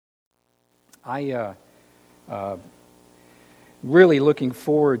Really looking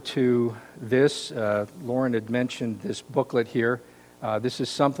forward to this. Lauren had mentioned this booklet here. This is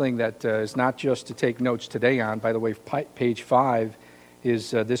something that is not just to take notes today on. By the way, page 5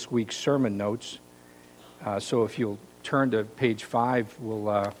 is this week's sermon notes. So if you'll turn to page 5,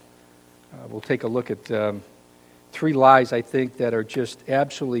 we'll take a look at 3 lies, I think, that are just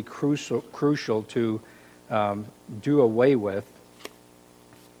absolutely crucial to do away with.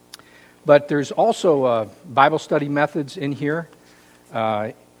 But there's also Bible study methods in here.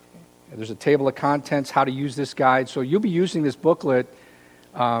 There's a table of contents, how to use this guide. So you'll be using this booklet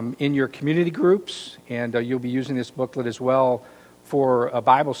in your community groups, and you'll be using this booklet as well for a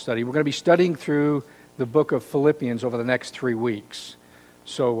Bible study. We're going to be studying through the book of Philippians over the next 3 weeks.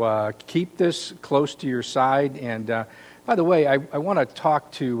 So keep this close to your side. And by the way, I want to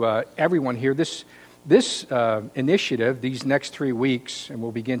talk to everyone here. This initiative, these next 3 weeks, and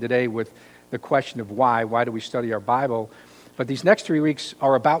we'll begin today with the question of why. Why do we study our Bible? But these next 3 weeks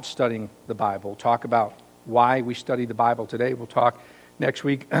are about studying the Bible. We'll talk about why we study the Bible today. We'll talk next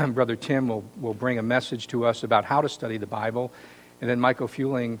week. Brother Tim will bring a message to us about how to study the Bible. And then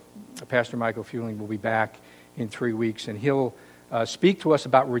Pastor Michael Fueling will be back in 3 weeks, and he'll speak to us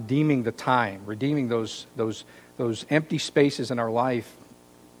about redeeming the time, redeeming those empty spaces in our life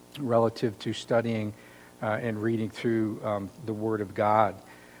relative to studying and reading through the Word of God.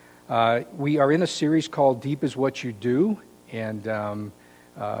 We are in a series called Deep is What You Do, and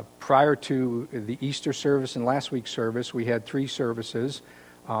prior to the Easter service and last week's service, we had 3 services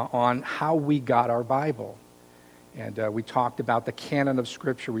on how we got our Bible. And we talked about the canon of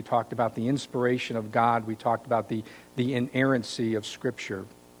Scripture, we talked about the inspiration of God, we talked about the inerrancy of Scripture.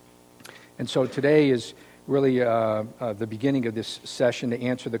 And so today is really the beginning of this session to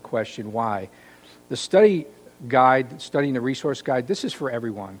answer the question, why? The study guide, studying the resource guide, this is for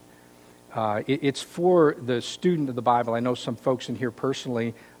everyone. It's for the student of the Bible. I know some folks in here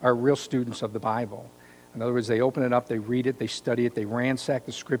personally are real students of the Bible. In other words, they open it up, they read it, they study it, they ransack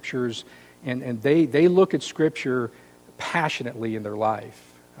the Scriptures, and they look at Scripture passionately in their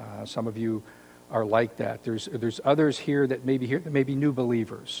life. Some of you are like that. There's others here that may be new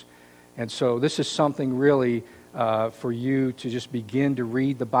believers. And so this is something really for you to just begin to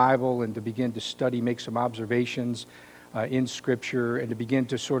read the Bible and to begin to study, make some observations in Scripture, and to begin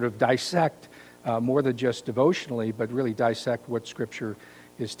to sort of dissect more than just devotionally, but really dissect what Scripture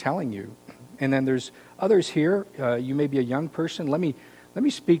is telling you. And then there's others here. You may be a young person. Let me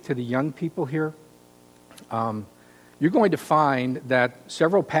speak to the young people here. You're going to find that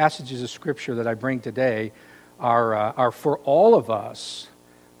several passages of Scripture that I bring today are for all of us,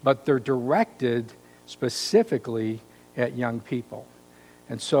 but they're directed specifically at young people.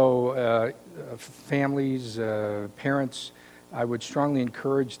 And so families, parents, I would strongly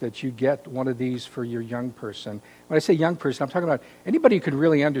encourage that you get one of these for your young person. When I say young person, I'm talking about anybody who can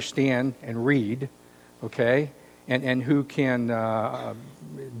really understand and read, okay, and who can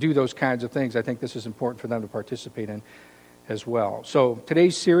do those kinds of things. I think this is important for them to participate in as well. So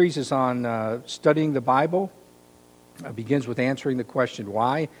today's series is on studying the Bible. It begins with answering the question,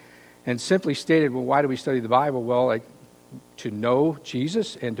 why? And simply stated, well, why do we study the Bible? Well, to know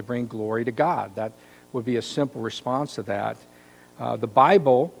Jesus and to bring glory to God. That would be a simple response to that. The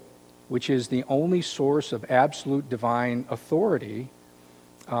Bible, which is the only source of absolute divine authority,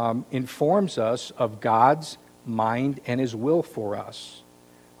 informs us of God's mind and His will for us.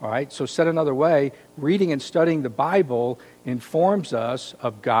 All right? So said another way, reading and studying the Bible informs us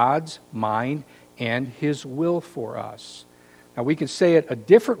of God's mind and His will for us. Now, we can say it a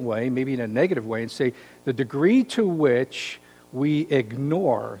different way, maybe in a negative way, and say the degree to which we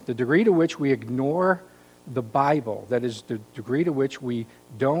ignore the Bible, that is, the degree to which we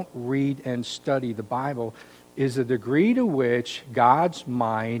don't read and study the Bible, is the degree to which God's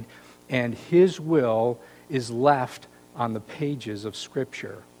mind and His will is left on the pages of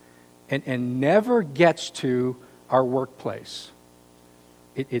Scripture and never gets to our workplace.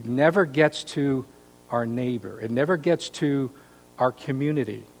 It never gets to our neighbor. It never gets to our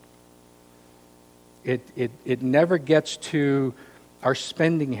community. It never gets to our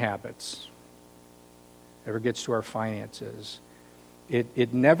spending habits. Never gets to our finances.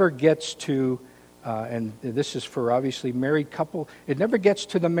 It never gets to, and this is for obviously married couple, it never gets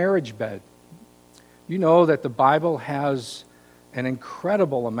to the marriage bed. You know that the Bible has an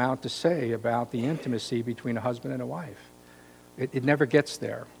incredible amount to say about the intimacy between a husband and a wife. It never gets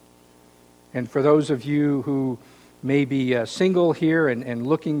there. And for those of you who may be single here and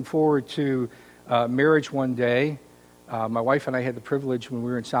looking forward to marriage one day, my wife and I had the privilege when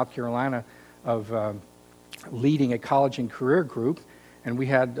we were in South Carolina of leading a college and career group. And we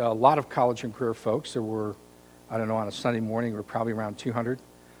had a lot of college and career folks. There were, I don't know, on a Sunday morning, there were probably around 200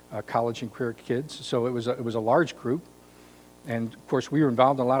 college and career kids. So it was a large group. And, of course, we were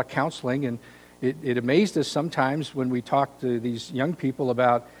involved in a lot of counseling. And it amazed us sometimes when we talked to these young people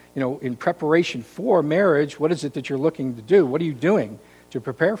about, in preparation for marriage, what is it that you're looking to do? What are you doing to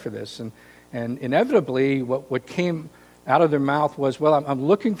prepare for this? And inevitably, what came out of their mouth was, well, I'm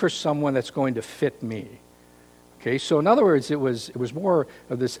looking for someone that's going to fit me. Okay, so in other words, it was more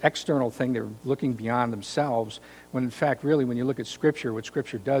of this external thing. They were looking beyond themselves, when in fact, really, when you look at Scripture, what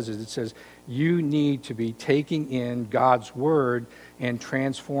Scripture does is it says you need to be taking in God's Word and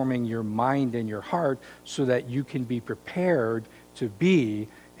transforming your mind and your heart so that you can be prepared to be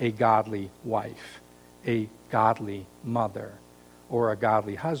a godly wife, a godly mother, or a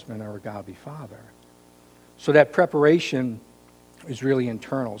godly husband, or a godly father. So that preparation is really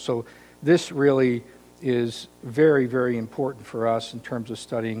internal. So this really is very, very important for us in terms of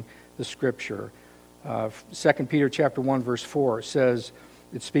studying the Scripture. 2 Peter chapter 1, verse 4 says,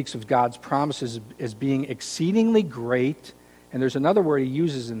 it speaks of God's promises as being exceedingly great, and there's another word he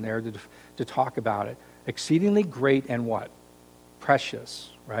uses in there to talk about it. Exceedingly great and what?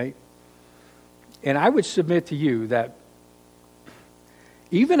 Precious, right? And I would submit to you that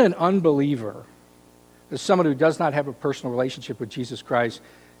even an unbeliever, as someone who does not have a personal relationship with Jesus Christ,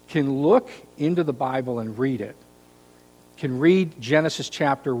 can look into the Bible and read it, can read Genesis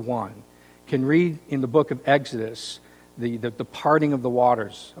chapter 1, can read in the book of Exodus the parting of the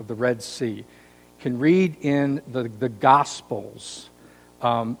waters of the Red Sea, can read in the Gospels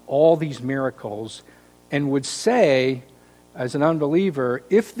all these miracles, and would say, as an unbeliever,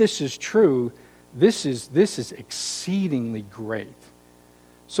 if this is true, this is exceedingly great.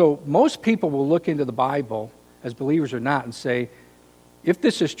 So most people will look into the Bible, as believers or not, and say, if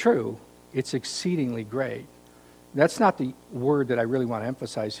this is true, it's exceedingly great. That's not the word that I really want to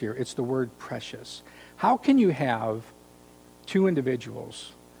emphasize here. It's the word precious. How can you have two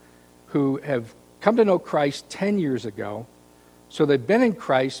individuals who have come to know Christ 10 years ago, so they've been in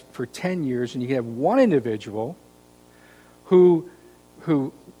Christ for 10 years, and you can have one individual who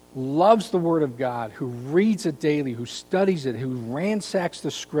loves the Word of God, who reads it daily, who studies it, who ransacks the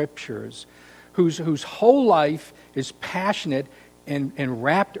Scriptures, whose whole life is passionate and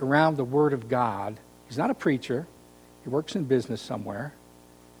wrapped around the Word of God. He's not a preacher. He works in business somewhere.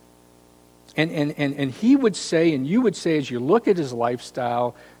 And he would say, and you would say, as you look at his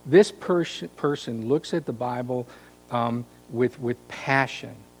lifestyle, this person looks at the Bible with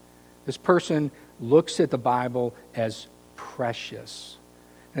passion. This person looks at the Bible as precious.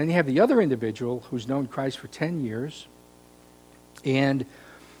 And then you have the other individual who's known Christ for 10 years, and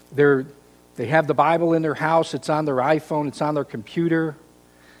they have the Bible in their house. It's on their iPhone. It's on their computer.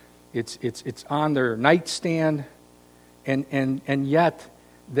 It's on their nightstand, and yet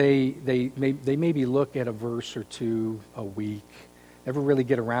they maybe look at a verse or two a week, never really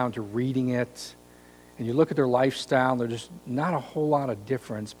get around to reading it. And you look at their lifestyle, and there's just not a whole lot of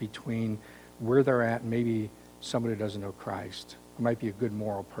difference between where they're at and maybe somebody who doesn't know Christ, who might be a good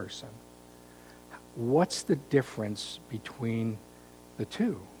moral person. What's the difference between the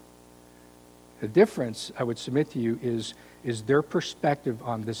two? The difference, I would submit to you, is their perspective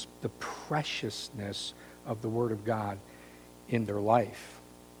on the preciousness of the Word of God in their life.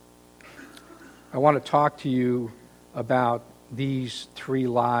 I want to talk to you about these three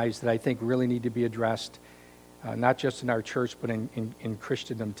lies that I think really need to be addressed, not just in our church, but in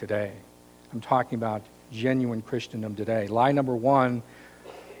Christendom today. I'm talking about genuine Christendom today. Lie number one,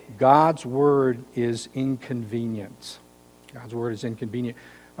 God's Word is inconvenient. God's Word is inconvenient.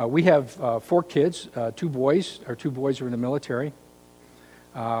 We have 4 kids, 2 boys. Our 2 boys are in the military.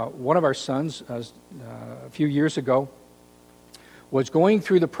 One of our sons, a few years ago, was going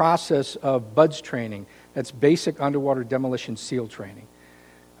through the process of BUDS training. That's basic underwater demolition SEAL training.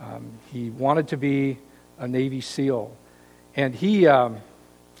 He wanted to be a Navy SEAL. And he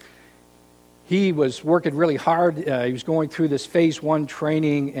was working really hard. He was going through this phase 1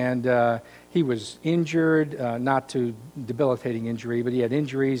 training, and he was injured, not to debilitating injury, but he had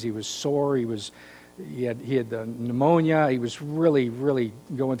injuries. He was sore. He had the pneumonia. He was really, really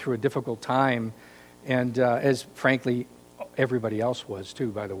going through a difficult time, and as frankly everybody else was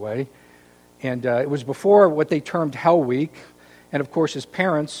too, by the way. And it was before what they termed Hell Week, and of course his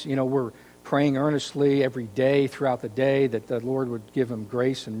parents, were praying earnestly every day throughout the day that the Lord would give him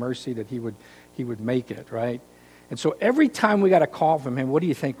grace and mercy, that he would make it, right? And so every time we got a call from him, what do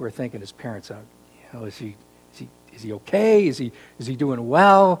you think we're thinking as parents? Is he okay? Is he doing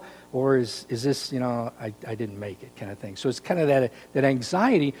well? Or is this, I didn't make it kind of thing. So it's kind of that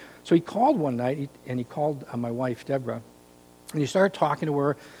anxiety. So he called one night, and he called my wife, Deborah, And he started talking to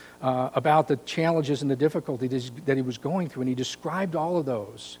her about the challenges and the difficulties that he was going through, and he described all of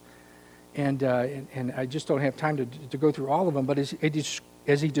those. And I just don't have time to go through all of them, but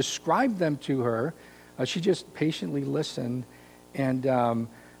as he described them to her, she just patiently listened. And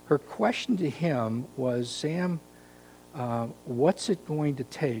her question to him was, Sam, what's it going to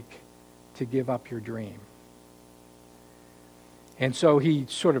take to give up your dream? And so he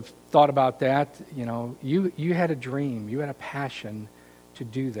sort of thought about that. You had a dream, you had a passion to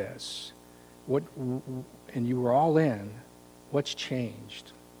do this. And you were all in. What's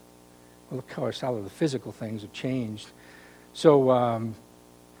changed? Well, of course, all of the physical things have changed. So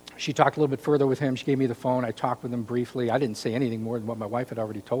she talked a little bit further with him. She gave me the phone. I talked with him briefly. I didn't say anything more than what my wife had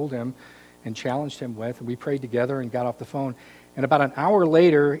already told him and challenged him with. And we prayed together and got off the phone. And about an hour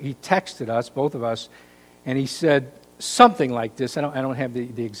later, he texted us, both of us, and he said something like this. I don't have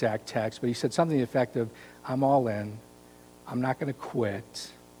the exact text, but he said something to the effect of, I'm all in. I'm not going to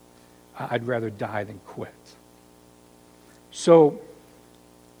quit. I'd rather die than quit. So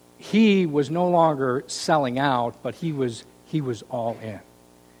he was no longer selling out, but he was all in.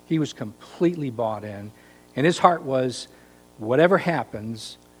 He was completely bought in. And his heart was, whatever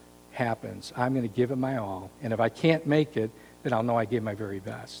happens, happens. I'm going to give it my all. And if I can't make it, then I'll know I gave my very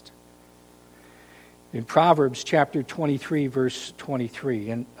best. In Proverbs chapter 23, verse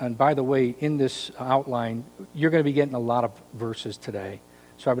 23, and by the way, in this outline, you're going to be getting a lot of verses today.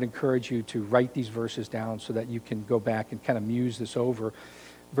 So I would encourage you to write these verses down so that you can go back and kind of muse this over.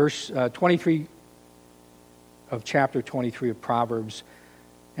 Verse 23 of chapter 23 of Proverbs,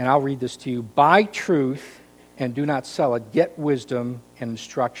 and I'll read this to you. Buy truth and do not sell it. Get wisdom and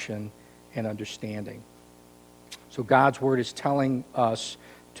instruction and understanding. So God's word is telling us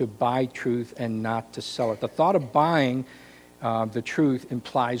to buy truth and not to sell it. The thought of buying the truth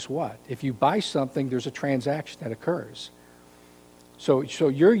implies what? If you buy something, there's a transaction that occurs. So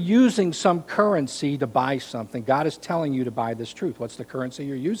you're using some currency to buy something. God is telling you to buy this truth. What's the currency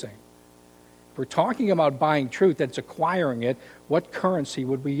you're using? If we're talking about buying truth, that's acquiring it, what currency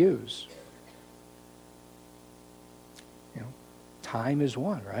would we use? Time is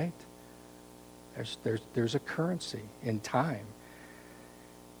one, right? There's a currency in time.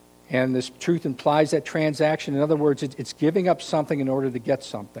 And this truth implies that transaction. In other words, it's giving up something in order to get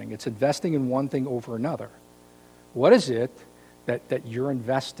something. It's investing in one thing over another. What is it that you're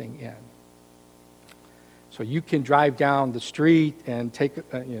investing in? So you can drive down the street and take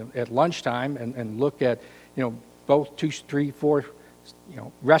at lunchtime and look at both 2, 3, 4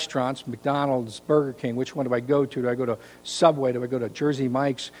 restaurants, McDonald's, Burger King. Which one do I go to? Do I go to Subway? Do I go to Jersey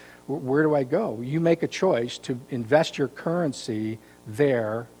Mike's? Where do I go? You make a choice to invest your currency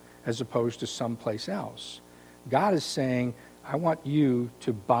there as opposed to someplace else. God is saying, I want you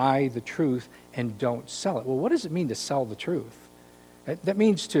to buy the truth and don't sell it. Well, what does it mean to sell the truth? That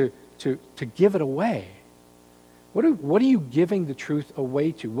means to give it away. What are you giving the truth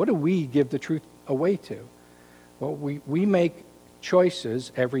away to? What do we give the truth away to? Well, we make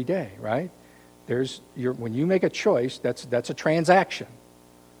choices every day, right? When you make a choice, that's a transaction.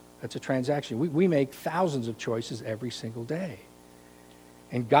 That's a transaction. We make thousands of choices every single day.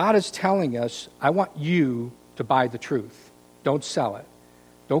 And God is telling us, I want you to buy the truth. Don't sell it.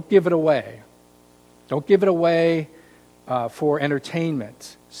 Don't give it away. Don't give it away for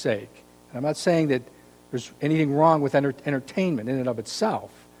entertainment's sake. And I'm not saying that there's anything wrong with entertainment in and of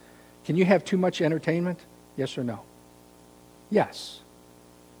itself. Can you have too much entertainment? Yes or no? Yes.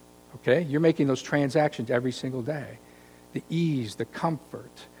 Okay? You're making those transactions every single day. The ease, the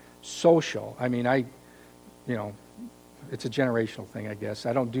comfort, social. I mean, it's a generational thing, I guess.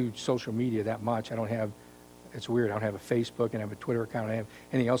 I don't do social media that much. It's weird. I don't have a Facebook, and I have a Twitter account. I don't have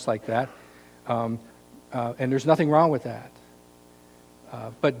anything else like that. And there's nothing wrong with that.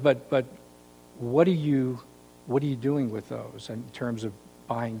 But what are you doing with those in terms of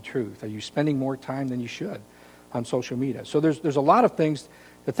buying truth? Are you spending more time than you should on social media? So there's a lot of things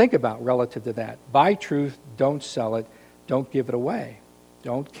to think about relative to that. Buy truth, don't sell it, don't give it away.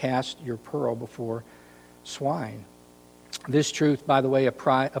 Don't cast your pearl before swine. This truth, by the way,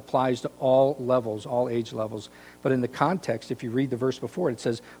 applies to all levels, all age levels. But in the context, if you read the verse before it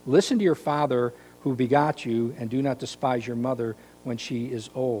says, listen to your father who begot you, and do not despise your mother when she is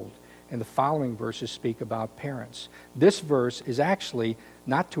old. And the following verses speak about parents. This verse is actually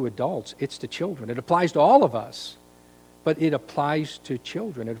not to adults, it's to children. It applies to all of us, but it applies to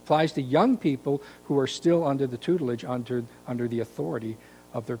children. It applies to young people who are still under the tutelage, under the authority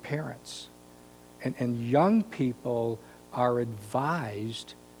of their parents. And young people are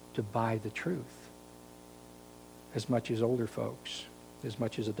advised to buy the truth as much as older folks, as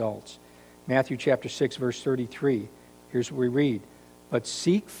much as adults. Matthew chapter 6, verse 33, Here's what we read. But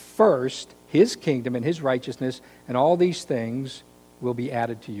seek first his kingdom and his righteousness, and all these things will be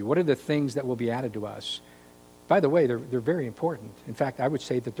added to you. What are the things that will be added to us? By the way, they're very important. In fact, I would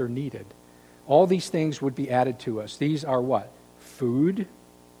say that they're needed. All these things would be added to us. These are what? Food,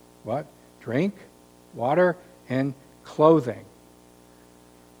 what? Drink, water, and clothing.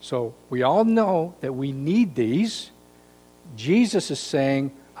 So we all know that we need these. Jesus is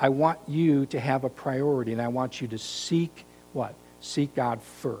saying, I want you to have a priority, and I want you to seek what? Seek God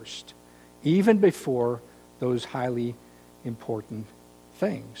first, even before those highly important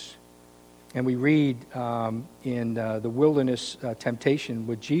things. And we read in the wilderness temptation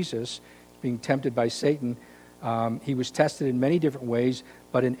with Jesus, being tempted by Satan, he was tested in many different ways,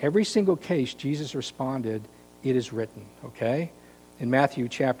 but in every single case, Jesus responded, it is written, okay? In Matthew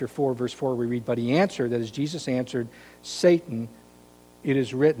chapter 4, verse 4, we read, but he answered, that is, Jesus answered, Satan, it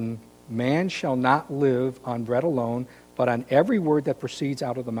is written, man shall not live on bread alone, but on every word that proceeds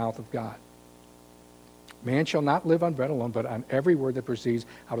out of the mouth of God. Man shall not live on bread alone, but on every word that proceeds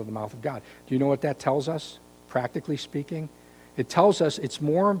out of the mouth of God. Do you know what that tells us, practically speaking? It tells us it's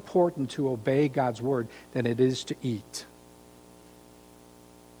more important to obey God's word than it is to eat.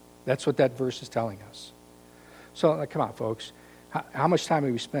 That's what that verse is telling us. So, come on, folks. How much time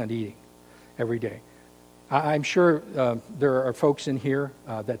do we spend eating every day? I'm sure there are folks in here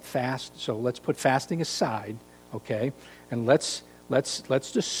that fast, so let's put fasting aside, okay? And let's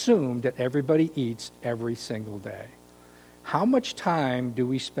assume that everybody eats every single day. How much time do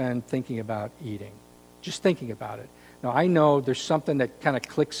we spend thinking about eating? Just thinking about it. Now, I know there's something that kind of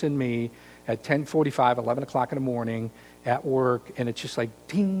clicks in me at 10:45, 11 o'clock in the morning at work, and it's just like,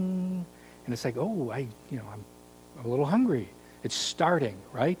 ding, and it's like, oh, I'm a little hungry. It's starting,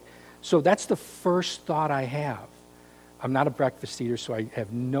 right? So that's the first thought I have. I'm not a breakfast eater, so I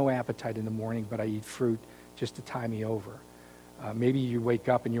have no appetite in the morning, but I eat fruit just to tie me over. Maybe you wake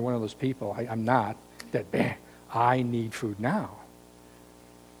up and you're one of those people. I'm not. That I need food now.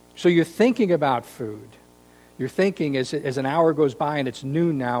 So you're thinking about food. You're thinking as an hour goes by and it's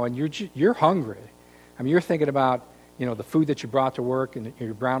noon now and you're hungry. I mean, you're thinking about the food that you brought to work in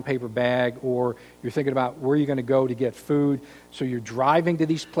your brown paper bag, or you're thinking about where you're going to go to get food. So you're driving to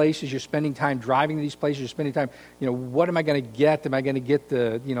these places. You're spending time driving to these places. You're spending time. What am I going to get? Am I going to get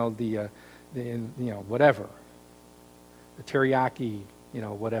the whatever, the teriyaki,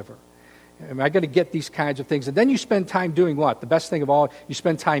 whatever? Am I going to get these kinds of things? And then you spend time doing what? The best thing of all, you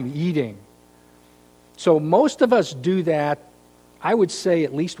spend time eating. So most of us do that, I would say,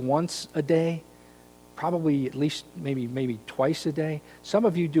 at least once a day. Probably at least maybe twice a day. Some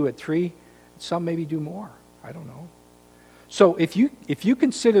of you do it 3. Some maybe do more. I don't know. So if you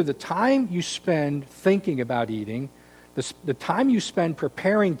consider the time you spend thinking about eating, the time you spend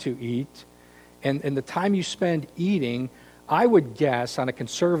preparing to eat, and the time you spend eating, I would guess on a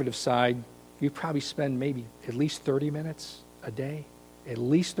conservative side, you probably spend maybe at least 30 minutes a day. At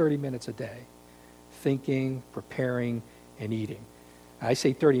least 30 minutes a day. Thinking, preparing, and eating. I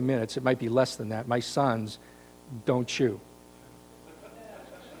say 30 minutes. It might be less than that. My sons don't chew.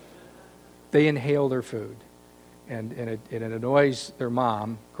 They inhale their food, and it annoys their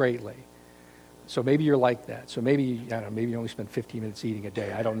mom greatly. So maybe you're like that. So maybe you only spend 15 minutes eating a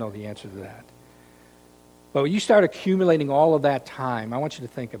day. I don't know the answer to that. But when you start accumulating all of that time, I want you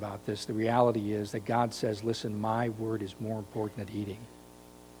to think about this. The reality is that God says, listen, my word is more important than eating.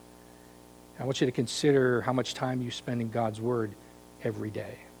 I want you to consider how much time you spend in God's word every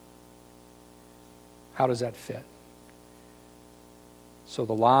day. How does that fit? So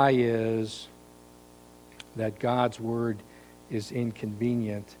the lie is that God's word is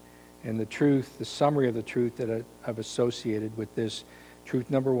inconvenient. And the truth, the summary of the truth that I've associated with this,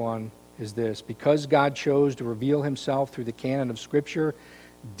 truth number 1 is this. Because God chose to reveal himself through the canon of Scripture,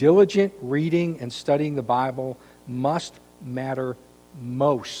 diligent reading and studying the Bible must matter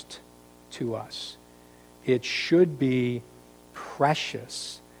most to us. It should be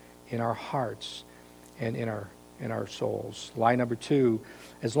precious in our hearts and in our souls. Lie number 2,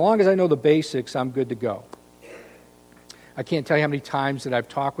 as long as I know the basics, I'm good to go. I can't tell you how many times that I've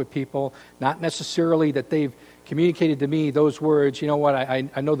talked with people, not necessarily that they've communicated to me those words, you know what,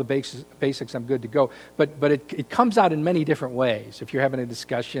 I know the basics, I'm good to go. But it comes out in many different ways. If you're having a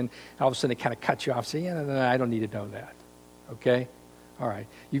discussion, all of a sudden it kind of cuts you off, say, no, I don't need to know that. Okay? All right.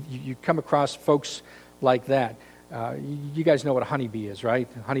 You come across folks like that. You guys know what a honeybee is, right?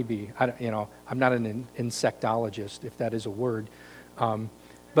 Honeybee. I'm not an insectologist, if that is a word.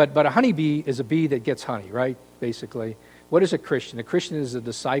 But a honeybee is a bee that gets honey, right? Basically. What is a Christian? A Christian is a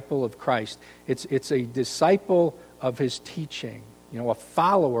disciple of Christ. It's a disciple of his teaching, a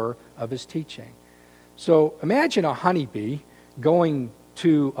follower of his teaching. So imagine a honeybee going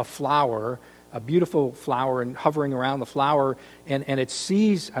to a flower, a beautiful flower, and hovering around the flower, and it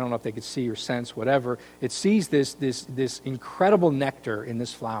sees, I don't know if they could see or sense, whatever, it sees this incredible nectar in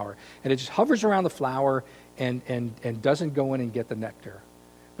this flower, and it just hovers around the flower and doesn't go in and get the nectar.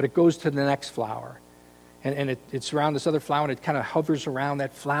 But it goes to the next flower, and it's around this other flower, and it kind of hovers around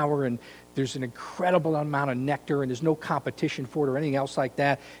that flower, and there's an incredible amount of nectar, and there's no competition for it or anything else like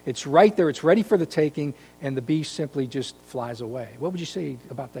that. It's right there. It's ready for the taking, and the bee simply just flies away. What would you say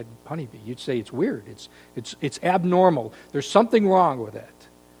about that honeybee? You'd say it's weird. It's abnormal. There's something wrong with it.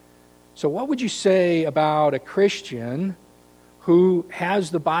 So what would you say about a Christian who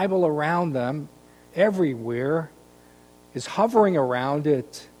has the Bible around them everywhere, is hovering around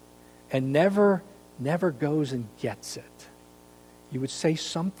it, and never goes and gets it? You would say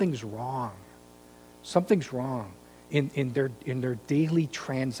something's wrong. Something's wrong in their daily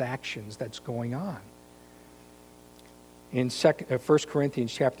transactions that's going on. In 1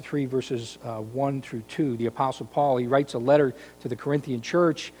 Corinthians chapter 3, verses 1 through 2, the Apostle Paul, he writes a letter to the Corinthian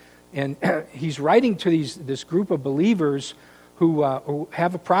church, and he's writing to this group of believers who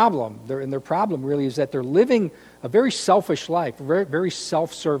have a problem. And their problem really is that they're living a very selfish life, a very, very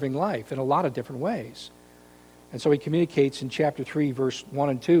self-serving life in a lot of different ways. And so he communicates in chapter 3, verse 1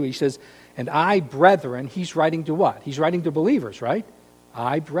 and 2. He says, and I, brethren, he's writing to what? He's writing to believers, right?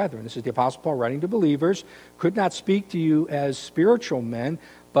 I, brethren, this is the Apostle Paul writing to believers, could not speak to you as spiritual men,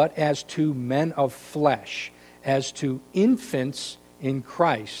 but as to men of flesh, as to infants in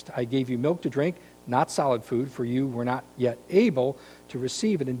Christ. I gave you milk to drink, not solid food, for you were not yet able to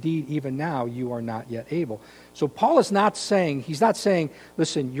receive it. Indeed, even now you are not yet able. So Paul is not saying, he's not saying,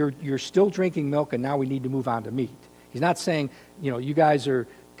 listen, you're still drinking milk and now we need to move on to meat. He's not saying, you guys are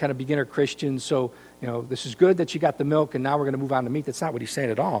kind of beginner Christians, so, this is good that you got the milk and now we're going to move on to meat. That's not what he's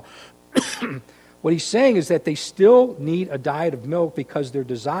saying at all. What he's saying is that they still need a diet of milk because their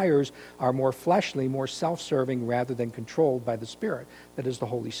desires are more fleshly, more self-serving, rather than controlled by the Spirit, that is the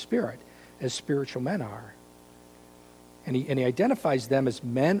Holy Spirit, as spiritual men are. And he identifies them as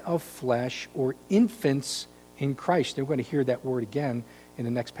men of flesh or infants in Christ. And we're going to hear that word again in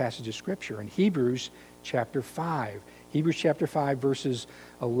the next passage of Scripture, in Hebrews chapter 5. Hebrews chapter 5, verses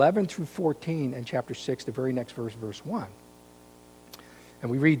 11 through 14, and chapter 6, the very next verse, verse 1. And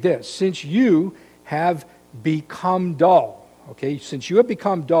we read this, since you have become dull, okay, since you have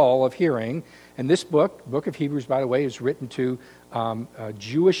become dull of hearing, and this book of Hebrews, by the way, is written to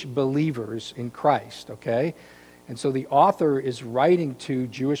Jewish believers in Christ, okay? And so the author is writing to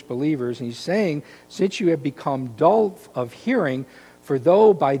Jewish believers, and he's saying, since you have become dull of hearing, for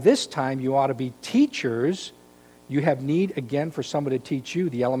though by this time you ought to be teachers, you have need again for someone to teach you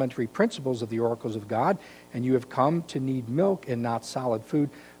the elementary principles of the oracles of God, and you have come to need milk and not solid food.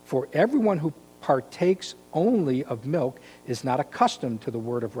 For everyone who partakes only of milk is not accustomed to the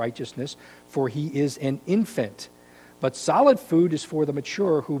word of righteousness, for he is an infant. But solid food is for the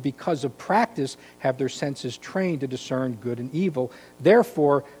mature, who because of practice have their senses trained to discern good and evil.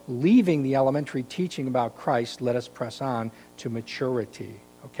 Therefore, leaving the elementary teaching about Christ, let us press on to maturity.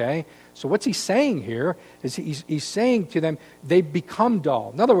 Okay? So what's he saying here is he's saying to them, they've become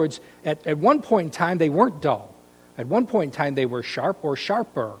dull. In other words, at one point in time, they weren't dull. At one point in time, they were sharp or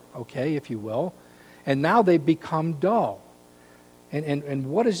sharper, okay, if you will. And now they've become dull. And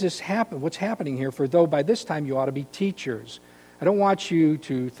what does this happen? What's happening here? For though by this time you ought to be teachers. I don't want you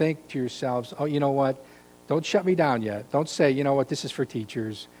to think to yourselves, oh, you know what? Don't shut me down yet. Don't say, you know what, this is for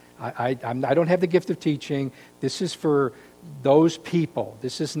teachers. I don't have the gift of teaching. This is for those people.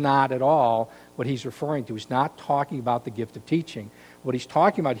 This is not at all what he's referring to. He's not talking about the gift of teaching. What he's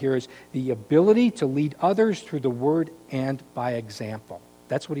talking about here is the ability to lead others through the word and by example.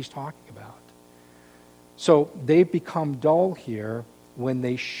 That's what he's talking about. So they've become dull here when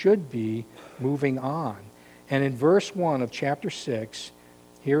they should be moving on. And in verse 1 of chapter 6,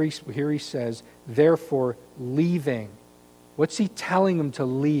 here he says, therefore leaving. What's he telling them to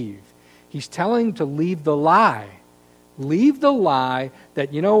leave? He's telling them to leave the lie. Leave the lie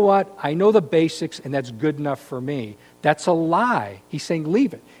that, you know what, I know the basics and that's good enough for me. That's a lie. He's saying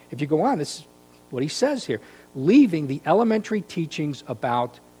leave it. If you go on, this is what he says here. Leaving the elementary teachings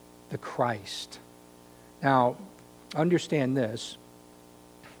about the Christ. Now, understand this.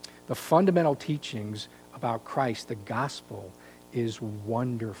 The fundamental teachings about Christ, the gospel, is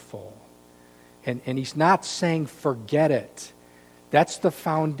wonderful. And he's not saying forget it. That's the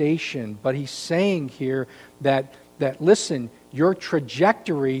foundation. But he's saying here that listen, your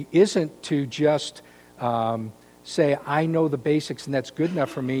trajectory isn't to just say, I know the basics and that's good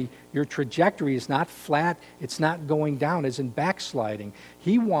enough for me. Your trajectory is not flat. It's not going down as in backsliding.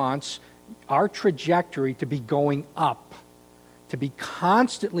 He wants our trajectory to be going up, to be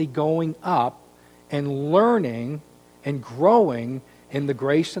constantly going up and learning and growing in the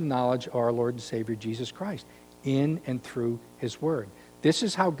grace and knowledge of our Lord and Savior Jesus Christ in and through His Word. This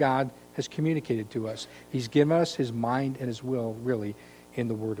is how God has communicated to us. He's given us His mind and His will, really, in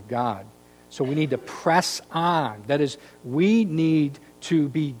the Word of God. So we need to press on. That is, we need to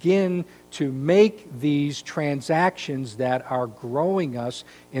begin to make these transactions that are growing us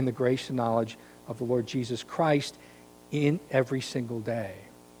in the grace and knowledge of the Lord Jesus Christ in every single day.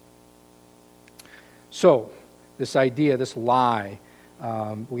 So, this idea, this lie,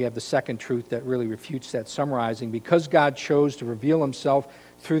 we have the second truth that really refutes that, summarizing. Because God chose to reveal Himself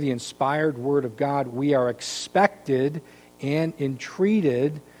through the inspired Word of God, we are expected and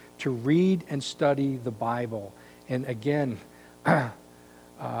entreated to read and study the Bible. And again,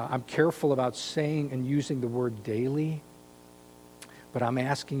 I'm careful about saying and using the word daily, but I'm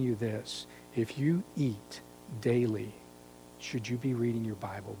asking you this. If you eat daily, should you be reading your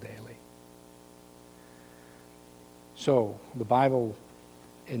Bible daily? So, the Bible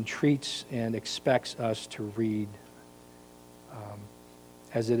entreats and expects us to read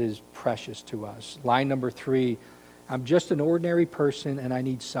as it is precious to us. Line number 3, I'm just an ordinary person and I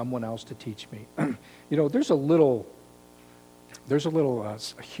need someone else to teach me. You know, there's a little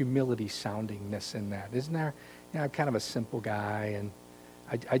humility soundingness in that, isn't there? You know, I'm kind of a simple guy and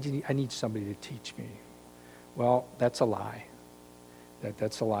I need somebody to teach me. Well, that's a lie.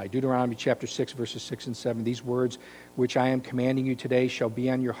 That's a lie. Deuteronomy chapter 6, verses 6 and 7. These words which I am commanding you today shall be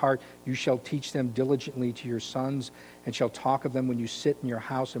on your heart. You shall teach them diligently to your sons, and shall talk of them when you sit in your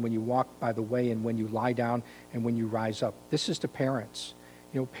house, and when you walk by the way, and when you lie down, and when you rise up. This is to parents.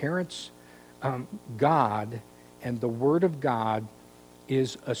 You know, parents, God and the Word of God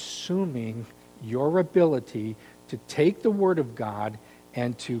is assuming your ability to take the Word of God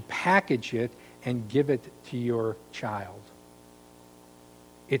and to package it and give it to your child.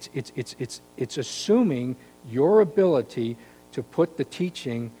 It's assuming your ability to put the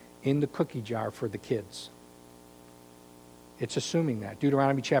teaching in the cookie jar for the kids. It's assuming that.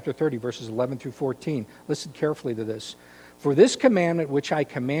 Deuteronomy chapter 30, verses 11 through 14. Listen carefully to this. For this commandment which I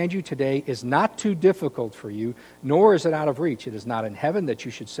command you today is not too difficult for you, nor is it out of reach. It is not in heaven that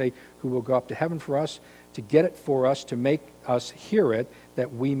you should say, who will go up to heaven for us, to get it for us, to make us hear it,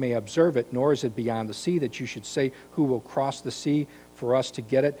 that we may observe it. Nor is it beyond the sea that you should say, who will cross the sea for us to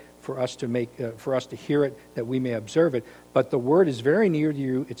get it, for us to hear it, that we may observe it. But the word is very near to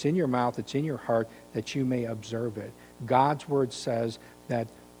you. It's in your mouth. It's in your heart, that you may observe it. God's word says that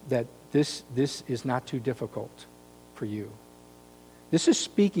this is not too difficult for you. This is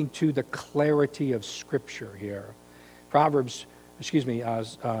speaking to the clarity of Scripture here. Psalm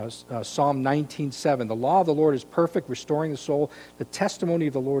 19:7. The law of the Lord is perfect, restoring the soul. The testimony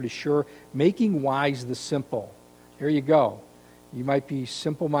of the Lord is sure, making wise the simple. Here you go. You might be a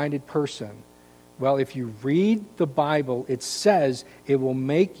simple-minded person. Well, if you read the Bible, it says it will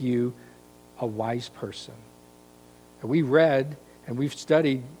make you a wise person. And we read and we've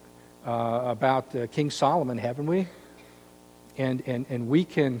studied about King Solomon, haven't we? And we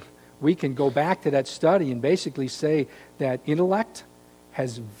can go back to that study and basically say that intellect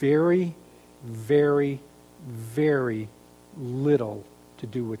has very, very, very little to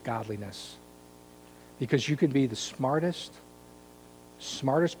do with godliness. Because you can be the smartest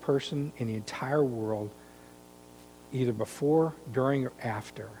person in the entire world, either before, during, or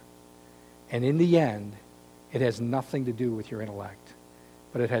after. And in the end, it has nothing to do with your intellect,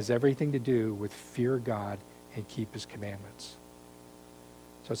 but it has everything to do with fear God and keep His commandments.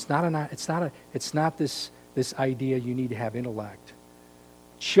 So it's not this idea you need to have intellect.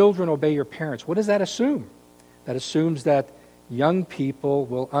 Children, obey your parents. What does that assume? That assumes that young people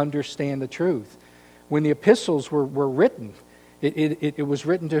will understand the truth. When the epistles were written, it was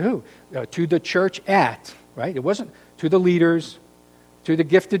written to who? To the church at, right? It wasn't to the leaders, to the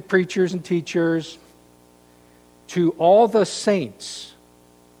gifted preachers and teachers, to all the saints.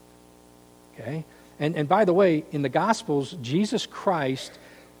 Okay? And by the way, in the Gospels, Jesus Christ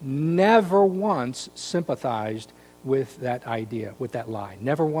never once sympathized with that idea, with that lie.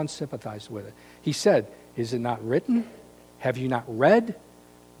 Never once sympathized with it. He said, is it not written? Have you not read?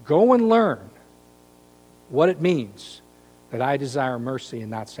 Go and learn what it means that I desire mercy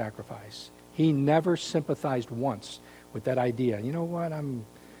and not sacrifice. He never sympathized once with that idea. You know what? I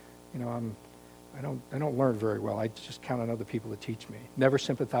don't learn very well. I just count on other people to teach me. Never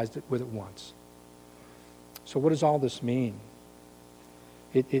sympathized with it once. So what does all this mean?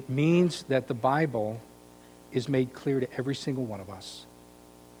 It means that the Bible is made clear to every single one of us.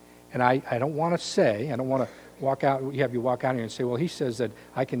 And I don't want to say, I don't want to have you walk out here and say, well, he says that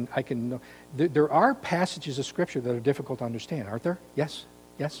I can know. There are passages of Scripture that are difficult to understand, aren't there? Yes,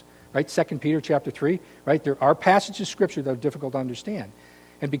 right? 2 Peter chapter 3, right? There are passages of Scripture that are difficult to understand.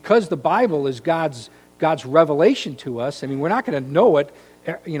 And because the Bible is God's revelation to us, I mean, we're not going to know it,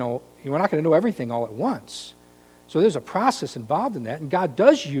 we're not going to know everything all at once. So there's a process involved in that, and God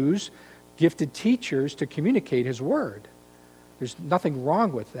does use gifted teachers to communicate His Word. There's nothing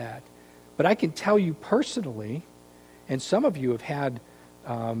wrong with that. But I can tell you personally, and some of you have had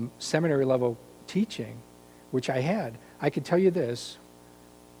seminary level teaching, which I had. I can tell you this,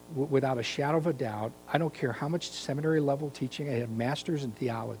 without a shadow of a doubt, I don't care how much seminary level teaching I had, masters in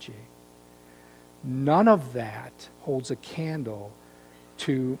theology, none of that holds a candle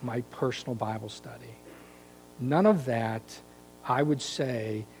to my personal Bible study. None of that, I would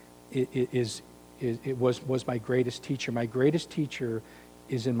say, it was my greatest teacher. My greatest teacher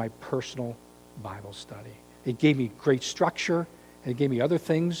is in my personal Bible study. It gave me great structure, and it gave me other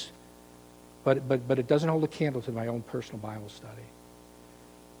things, but it doesn't hold a candle to my own personal Bible study.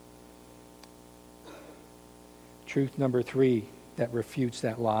 Truth number 3 that refutes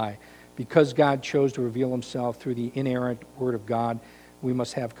that lie. Because God chose to reveal Himself through the inerrant Word of God, we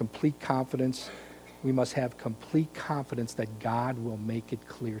must have complete confidence. We must have complete confidence that God will make it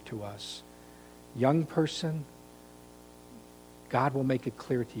clear to us. Young person, God will make it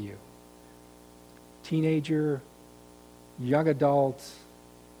clear to you. Teenager, young adult,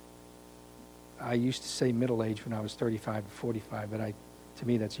 I used to say middle age when I was 35 to 45, but to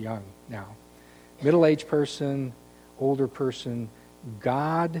me that's young now. Middle-aged person, older person,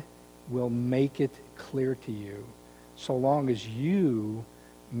 God will make it clear to you so long as you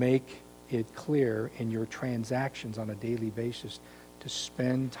make it clear in your transactions on a daily basis to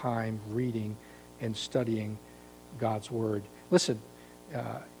spend time reading and studying God's Word. Listen,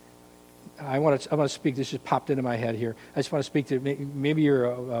 I want to speak. This just popped into my head here. I just want to speak to maybe you're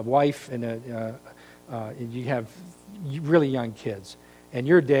a wife and you have really young kids, and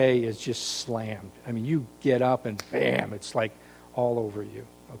your day is just slammed. I mean, you get up and bam, it's like all over you.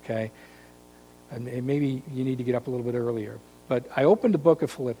 Okay, and maybe you need to get up a little bit earlier. But I opened the book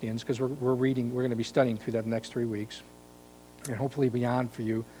of Philippians because we're going to be studying through that the next 3 weeks, and hopefully beyond for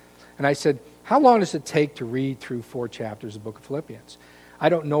you. And I said, how long does it take to read through 4 chapters of the book of Philippians? I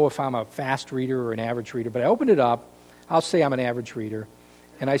don't know if I'm a fast reader or an average reader, but I opened it up. I'll say I'm an average reader.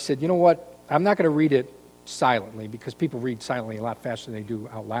 And I said, you know what? I'm not going to read it silently because people read silently a lot faster than they do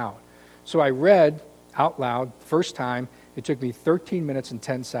out loud. So I read out loud. First time, it took me 13 minutes and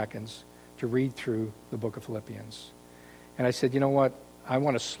 10 seconds to read through the book of Philippians. And I said, you know what? I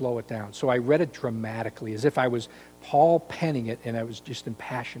want to slow it down. So I read it dramatically, as if I was Paul penning it, and I was just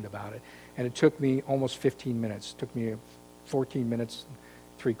impassioned about it. And it took me almost 15 minutes. It took me 14 minutes,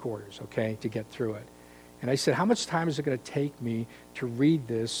 3/4, okay, to get through it. And I said, how much time is it going to take me to read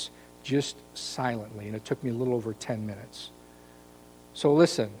this just silently? And it took me a little over 10 minutes. So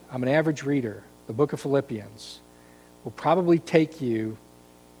listen, I'm an average reader. The book of Philippians will probably take you,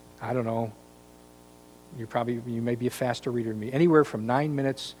 I don't know, you may be a faster reader than me, anywhere from 9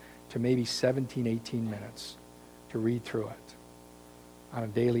 minutes to maybe 17, 18 minutes to read through it on a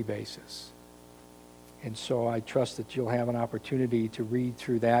daily basis. And so I trust that you'll have an opportunity to read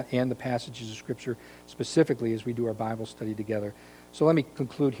through that and the passages of Scripture specifically as we do our Bible study together. So let me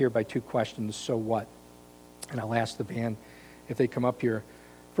conclude here by 2 questions. So what? And I'll ask the band if they come up here.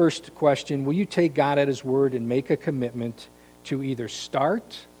 First question, will you take God at His word and make a commitment to either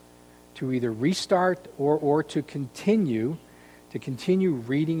restart or to continue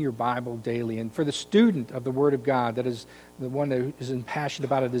reading your Bible daily? And for the student of the Word of God, that is the one that is impassioned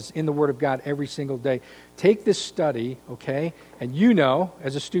about it, is in the Word of God every single day, take this study, okay? And you know,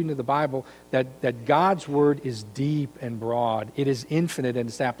 as a student of the Bible, that God's Word is deep and broad. It is infinite in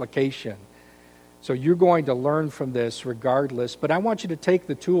its application. So you're going to learn from this regardless. But I want you to take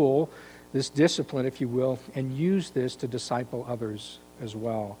the tool, this discipline, if you will, and use this to disciple others as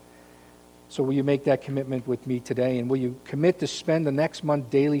well. So will you make that commitment with me today? And will you commit to spend the next month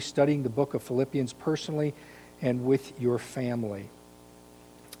daily studying the book of Philippians personally and with your family?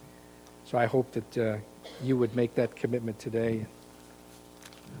 So I hope that you would make that commitment today.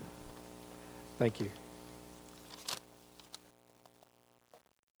 Thank you.